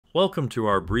Welcome to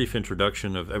our brief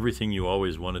introduction of everything you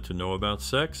always wanted to know about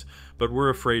sex, but were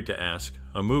afraid to ask,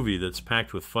 a movie that's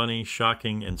packed with funny,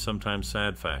 shocking, and sometimes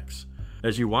sad facts.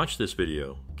 As you watch this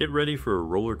video, get ready for a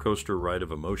roller coaster ride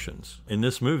of emotions. In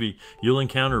this movie, you'll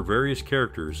encounter various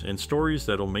characters and stories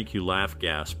that'll make you laugh,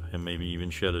 gasp, and maybe even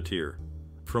shed a tear.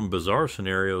 From bizarre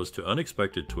scenarios to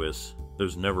unexpected twists,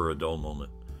 there's never a dull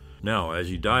moment. Now, as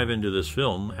you dive into this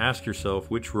film, ask yourself,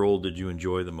 which role did you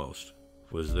enjoy the most?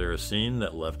 Was there a scene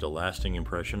that left a lasting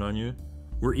impression on you?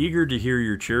 We're eager to hear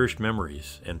your cherished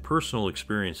memories and personal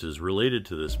experiences related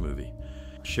to this movie.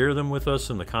 Share them with us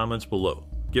in the comments below.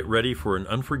 Get ready for an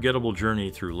unforgettable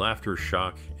journey through laughter,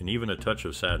 shock, and even a touch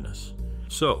of sadness.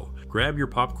 So, grab your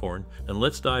popcorn and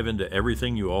let's dive into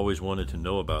everything you always wanted to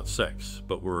know about sex,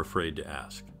 but were afraid to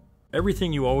ask.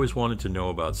 Everything you always wanted to know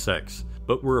about sex,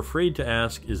 but were afraid to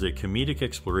ask is a comedic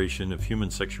exploration of human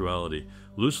sexuality,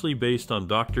 loosely based on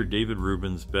Dr. David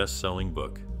Rubin's best-selling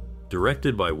book.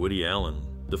 Directed by Woody Allen,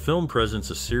 the film presents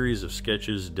a series of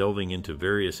sketches delving into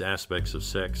various aspects of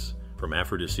sex, from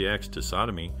aphrodisiacs to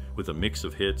sodomy, with a mix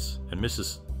of hits and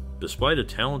misses. Despite a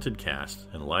talented cast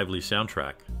and lively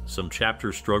soundtrack, some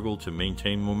chapters struggle to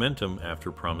maintain momentum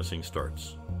after promising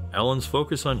starts. Allen's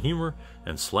focus on humor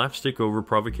and slapstick over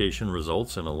provocation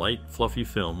results in a light, fluffy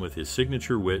film with his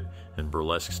signature wit and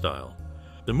burlesque style.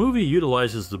 The movie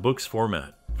utilizes the book's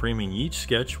format, framing each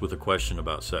sketch with a question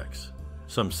about sex.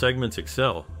 Some segments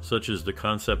excel, such as the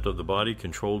concept of the body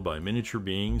controlled by miniature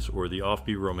beings or the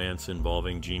offbeat romance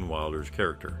involving Gene Wilder's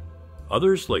character.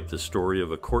 Others, like the story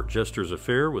of a court jester's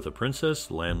affair with a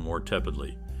princess, land more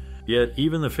tepidly. Yet,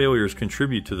 even the failures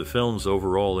contribute to the film's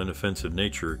overall inoffensive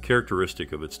nature,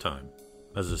 characteristic of its time.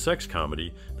 As a sex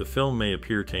comedy, the film may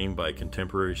appear tame by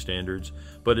contemporary standards,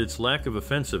 but its lack of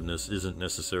offensiveness isn't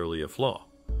necessarily a flaw.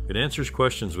 It answers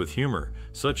questions with humor,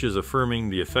 such as affirming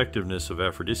the effectiveness of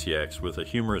aphrodisiacs with a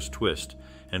humorous twist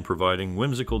and providing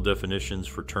whimsical definitions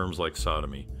for terms like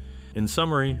sodomy. In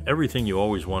summary, everything you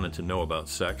always wanted to know about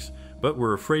sex, but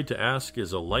were afraid to ask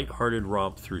is a light-hearted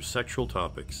romp through sexual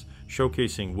topics,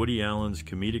 showcasing Woody Allen's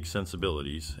comedic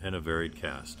sensibilities and a varied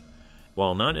cast.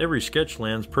 While not every sketch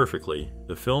lands perfectly,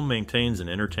 the film maintains an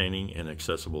entertaining and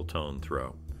accessible tone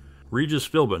throughout. Regis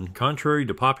Philbin, contrary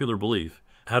to popular belief,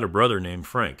 had a brother named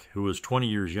Frank, who was 20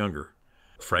 years younger.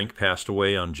 Frank passed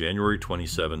away on January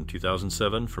 27,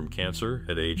 2007 from cancer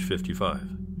at age 55.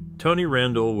 Toni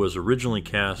Randall was originally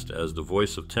cast as the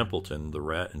voice of Templeton, the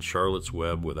rat in Charlotte's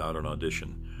Web, without an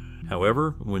audition.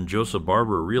 However, when Joseph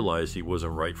Barber realized he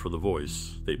wasn't right for the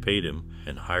voice, they paid him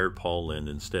and hired Paul Lynn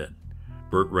instead.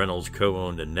 Burt Reynolds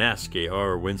co-owned a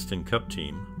NASCAR Winston Cup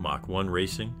team, Mach 1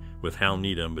 Racing, with Hal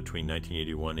Needham between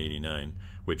 1981-89,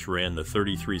 which ran the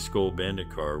 33 Skull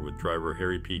Bandit car with driver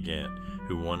Harry P. Gant,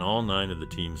 who won all 9 of the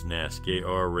team's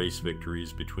NASCAR race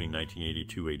victories between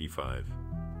 1982-85.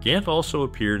 Gant also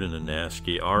appeared in a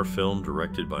NASCAR film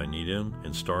directed by Needham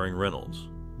and starring Reynolds.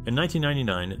 In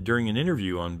 1999, during an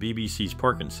interview on BBC's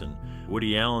Parkinson,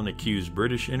 Woody Allen accused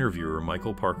British interviewer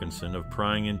Michael Parkinson of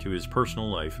prying into his personal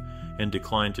life and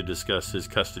declined to discuss his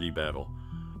custody battle.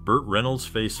 Burt Reynolds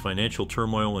faced financial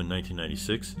turmoil in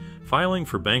 1996, filing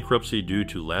for bankruptcy due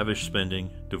to lavish spending,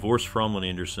 divorce from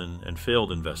Anderson, and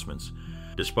failed investments.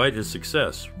 Despite his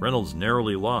success, Reynolds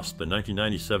narrowly lost the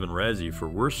 1997 Razzie for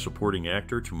Worst Supporting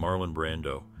Actor to Marlon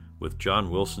Brando, with John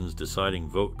Wilson's deciding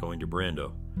vote going to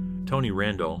Brando. Toni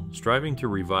Randall, striving to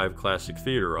revive classic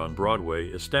theater on Broadway,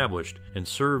 established and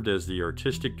served as the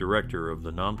artistic director of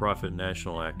the nonprofit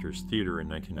National Actors Theater in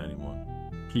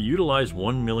 1991. He utilized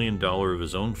 $1 million of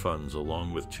his own funds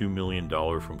along with $2 million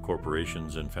from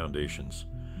corporations and foundations.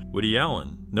 Woody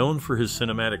Allen, known for his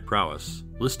cinematic prowess,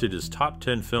 listed his top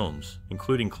 10 films,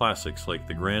 including classics like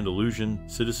The Grand Illusion,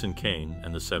 Citizen Kane,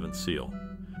 and The Seventh Seal.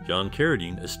 John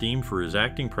Carradine, esteemed for his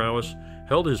acting prowess,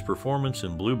 held his performance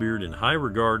in Bluebeard in high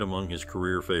regard among his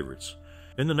career favorites.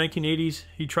 In the 1980s,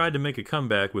 he tried to make a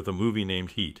comeback with a movie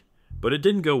named Heat, but it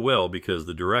didn't go well because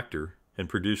the director and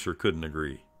producer couldn't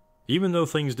agree. Even though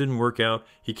things didn't work out,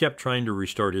 he kept trying to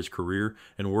restart his career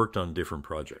and worked on different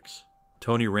projects.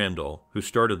 Toni Randall, who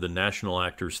started the National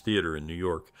Actors Theater in New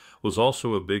York, was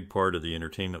also a big part of the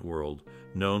entertainment world,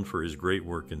 known for his great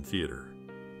work in theater.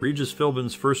 Regis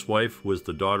Philbin's first wife was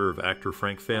the daughter of actor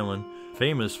Frank Fallon,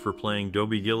 famous for playing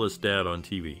Dobie Gillis' dad on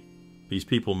TV. These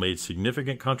people made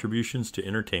significant contributions to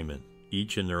entertainment,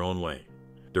 each in their own way.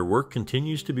 Their work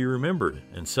continues to be remembered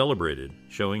and celebrated,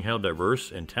 showing how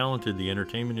diverse and talented the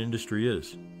entertainment industry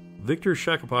is. Victor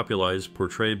Shakopopoulos,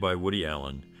 portrayed by Woody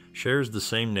Allen, shares the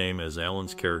same name as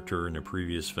Allen's character in a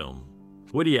previous film.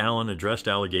 Woody Allen addressed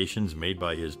allegations made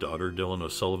by his daughter Dylan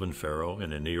O'Sullivan-Farrow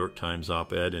in a New York Times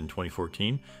op-ed in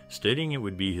 2014, stating it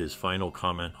would be his final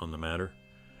comment on the matter.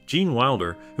 Gene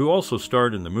Wilder, who also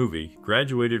starred in the movie,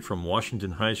 graduated from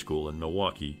Washington High School in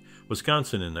Milwaukee,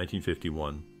 Wisconsin in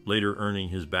 1951, later earning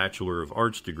his Bachelor of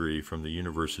Arts degree from the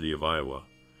University of Iowa.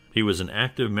 He was an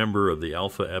active member of the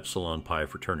Alpha Epsilon Pi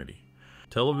fraternity.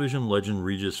 Television legend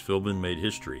Regis Philbin made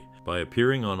history by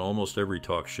appearing on almost every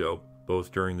talk show,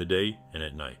 both during the day and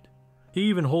at night. He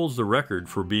even holds the record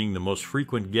for being the most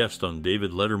frequent guest on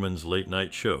David Letterman's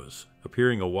late-night shows,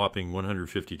 appearing a whopping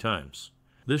 150 times.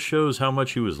 This shows how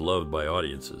much he was loved by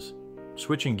audiences.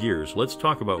 Switching gears, let's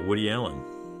talk about Woody Allen.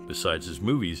 Besides his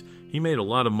movies, he made a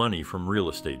lot of money from real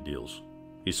estate deals.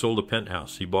 He sold a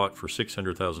penthouse he bought for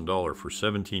 $600,000 for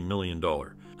 $17 million.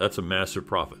 That's a massive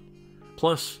profit.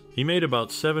 Plus, he made about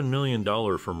 $7 million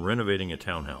from renovating a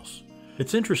townhouse.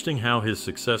 It's interesting how his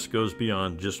success goes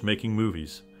beyond just making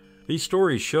movies. These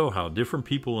stories show how different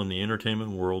people in the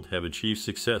entertainment world have achieved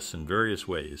success in various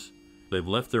ways. They've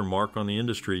left their mark on the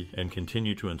industry and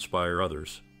continue to inspire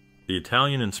others. The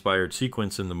Italian-inspired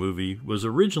sequence in the movie was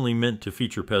originally meant to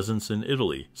feature peasants in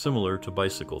Italy, similar to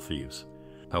bicycle thieves.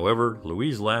 However,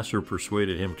 Louise Lasser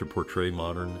persuaded him to portray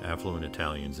modern, affluent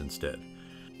Italians instead.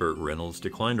 Burt Reynolds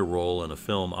declined a role in a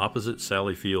film opposite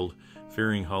Sally Field,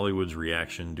 fearing Hollywood's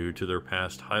reaction due to their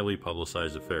past highly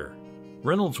publicized affair.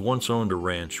 Reynolds once owned a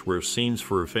ranch where scenes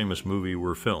for a famous movie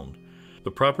were filmed.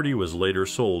 The property was later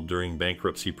sold during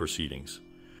bankruptcy proceedings.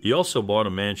 He also bought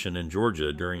a mansion in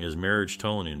Georgia during his marriage to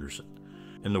Helen Anderson.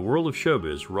 In the world of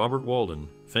showbiz, Robert Walden,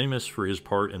 famous for his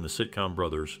part in the sitcom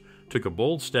Brothers, took a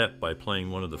bold step by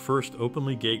playing one of the first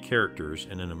openly gay characters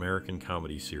in an American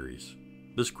comedy series.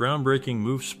 This groundbreaking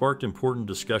move sparked important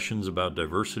discussions about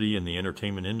diversity in the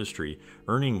entertainment industry,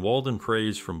 earning Walden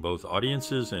praise from both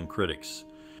audiences and critics.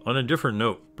 On a different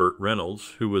note, Burt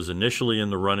Reynolds, who was initially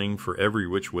in the running for Every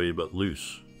Which Way But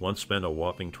Loose, once spent a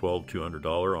whopping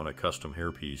 $1,200 on a custom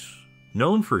hairpiece.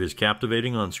 Known for his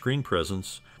captivating on-screen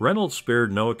presence, Reynolds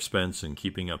spared no expense in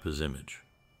keeping up his image.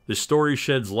 This story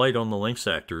sheds light on the lengths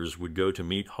actors would go to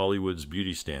meet Hollywood's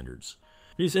beauty standards.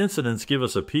 These incidents give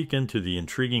us a peek into the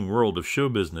intriguing world of show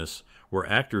business, where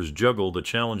actors juggle the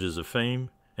challenges of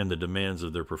fame and the demands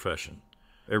of their profession.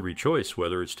 Every choice,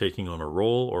 whether it's taking on a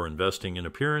role or investing in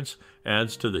appearance,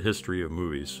 adds to the history of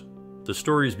movies. The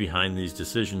stories behind these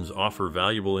decisions offer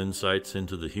valuable insights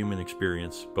into the human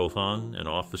experience, both on and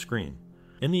off the screen.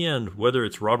 In the end, whether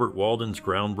it's Robert Walden's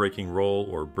groundbreaking role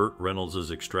or Burt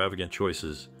Reynolds' extravagant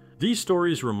choices, these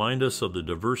stories remind us of the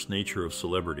diverse nature of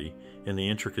celebrity and the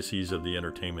intricacies of the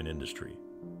entertainment industry.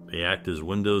 They act as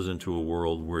windows into a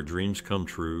world where dreams come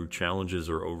true, challenges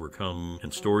are overcome,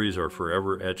 and stories are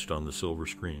forever etched on the silver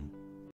screen.